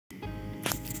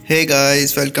Hey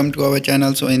guys, welcome to our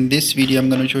channel. So in this video I'm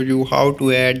going to show you how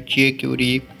to add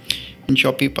JQuery in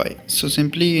Shopify. So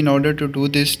simply, in order to do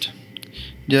this,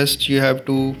 just you have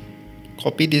to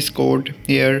copy this code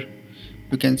here.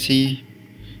 You can see,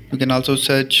 you can also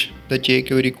search the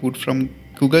JQuery code from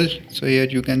Google, so here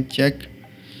you can check.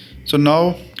 So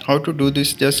now how to do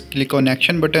this, just click on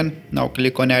action button, now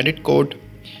click on edit code,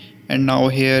 and now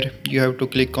here you have to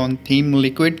click on theme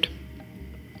liquid.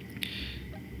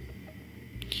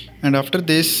 And after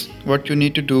this, what you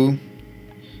need to do,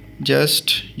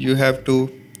 just you have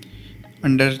to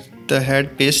under the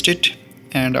head paste it,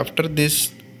 and after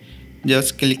this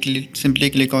just simply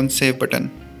click on save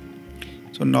button.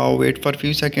 So now wait for a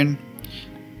few seconds.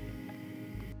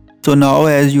 So now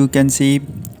as you can see,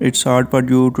 it's hard for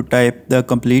you to type the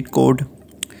complete code,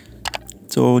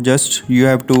 so just you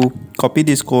have to copy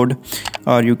this code,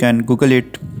 or you can Google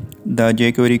it, the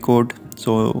jQuery code.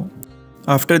 So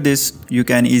after this you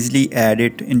can easily add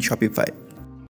it in Shopify.